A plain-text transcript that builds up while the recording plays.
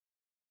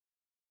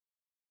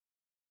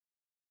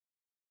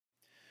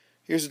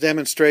Here's a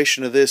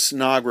demonstration of this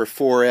Nagra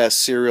IV-S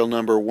serial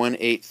number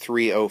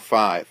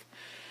 18305.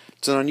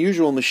 It's an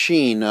unusual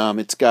machine.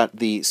 It's got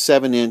the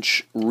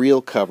 7-inch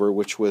reel cover,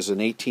 which was an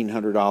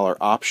 $1,800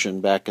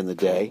 option back in the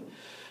day.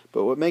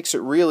 But what makes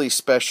it really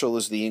special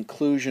is the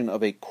inclusion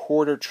of a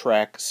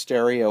quarter-track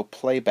stereo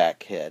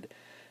playback head,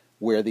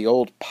 where the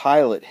old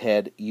pilot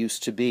head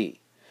used to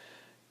be.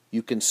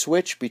 You can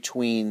switch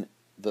between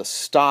the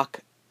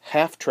stock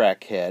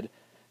half-track head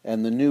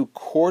and the new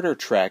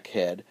quarter-track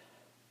head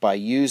by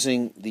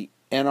using the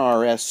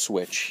NRS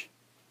switch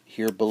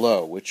here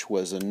below, which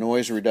was a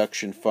noise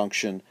reduction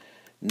function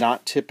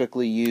not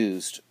typically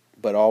used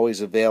but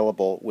always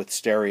available with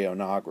stereo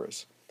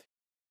Nagras.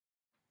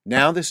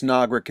 Now this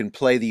Nagra can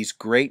play these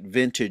great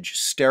vintage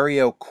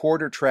stereo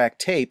quarter-track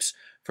tapes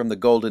from the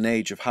golden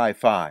age of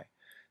hi-fi.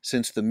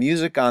 Since the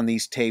music on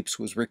these tapes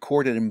was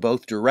recorded in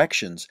both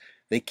directions,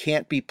 they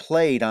can't be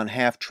played on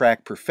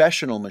half-track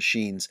professional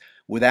machines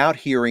without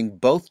hearing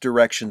both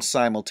directions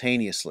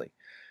simultaneously.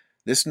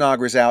 This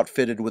Nagra is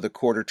outfitted with a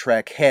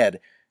quarter-track head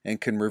and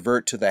can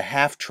revert to the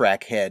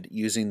half-track head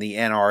using the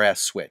NRS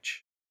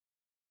switch.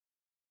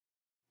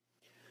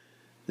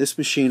 This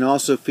machine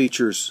also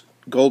features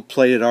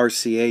gold-plated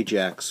RCA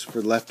jacks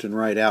for left and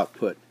right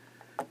output,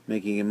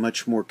 making it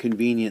much more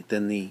convenient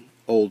than the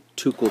old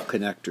Tuchel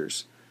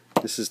connectors.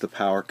 This is the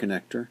power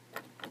connector.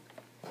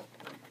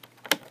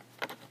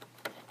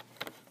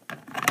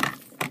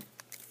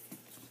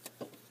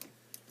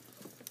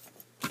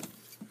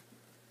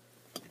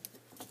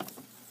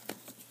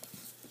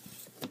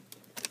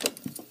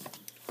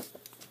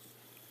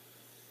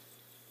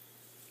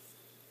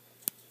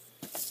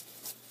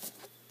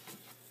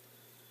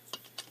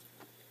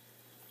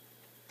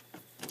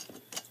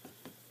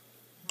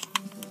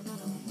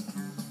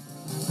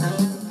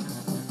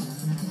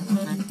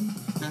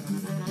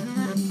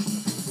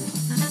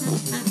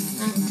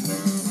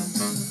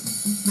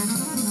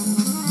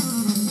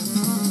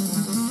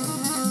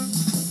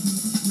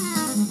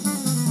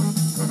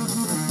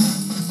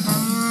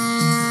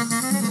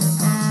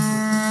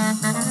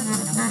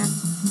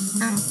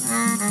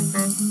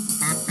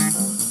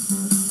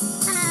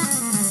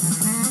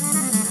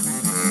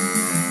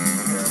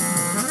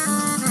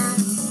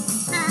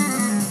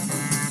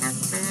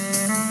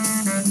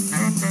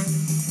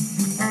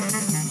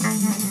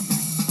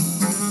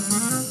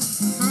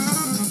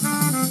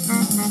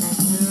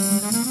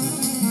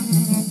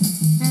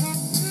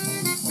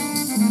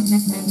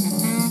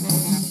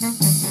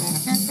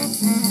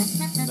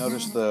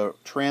 Notice the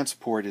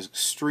transport is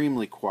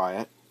extremely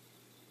quiet,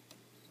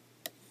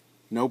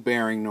 no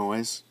bearing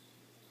noise,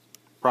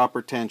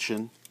 proper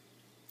tension.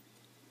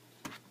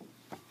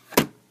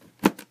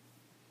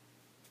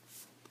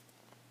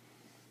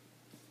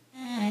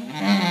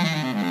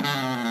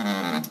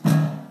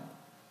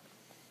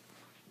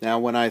 Now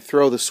when I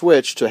throw the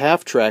switch to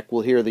half track,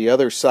 we'll hear the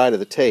other side of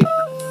the tape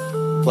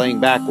playing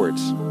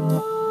backwards.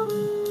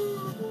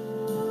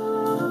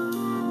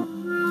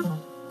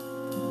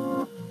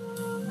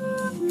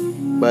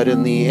 But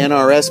in the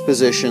NRS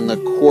position, the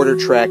quarter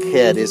track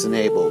head is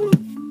enabled.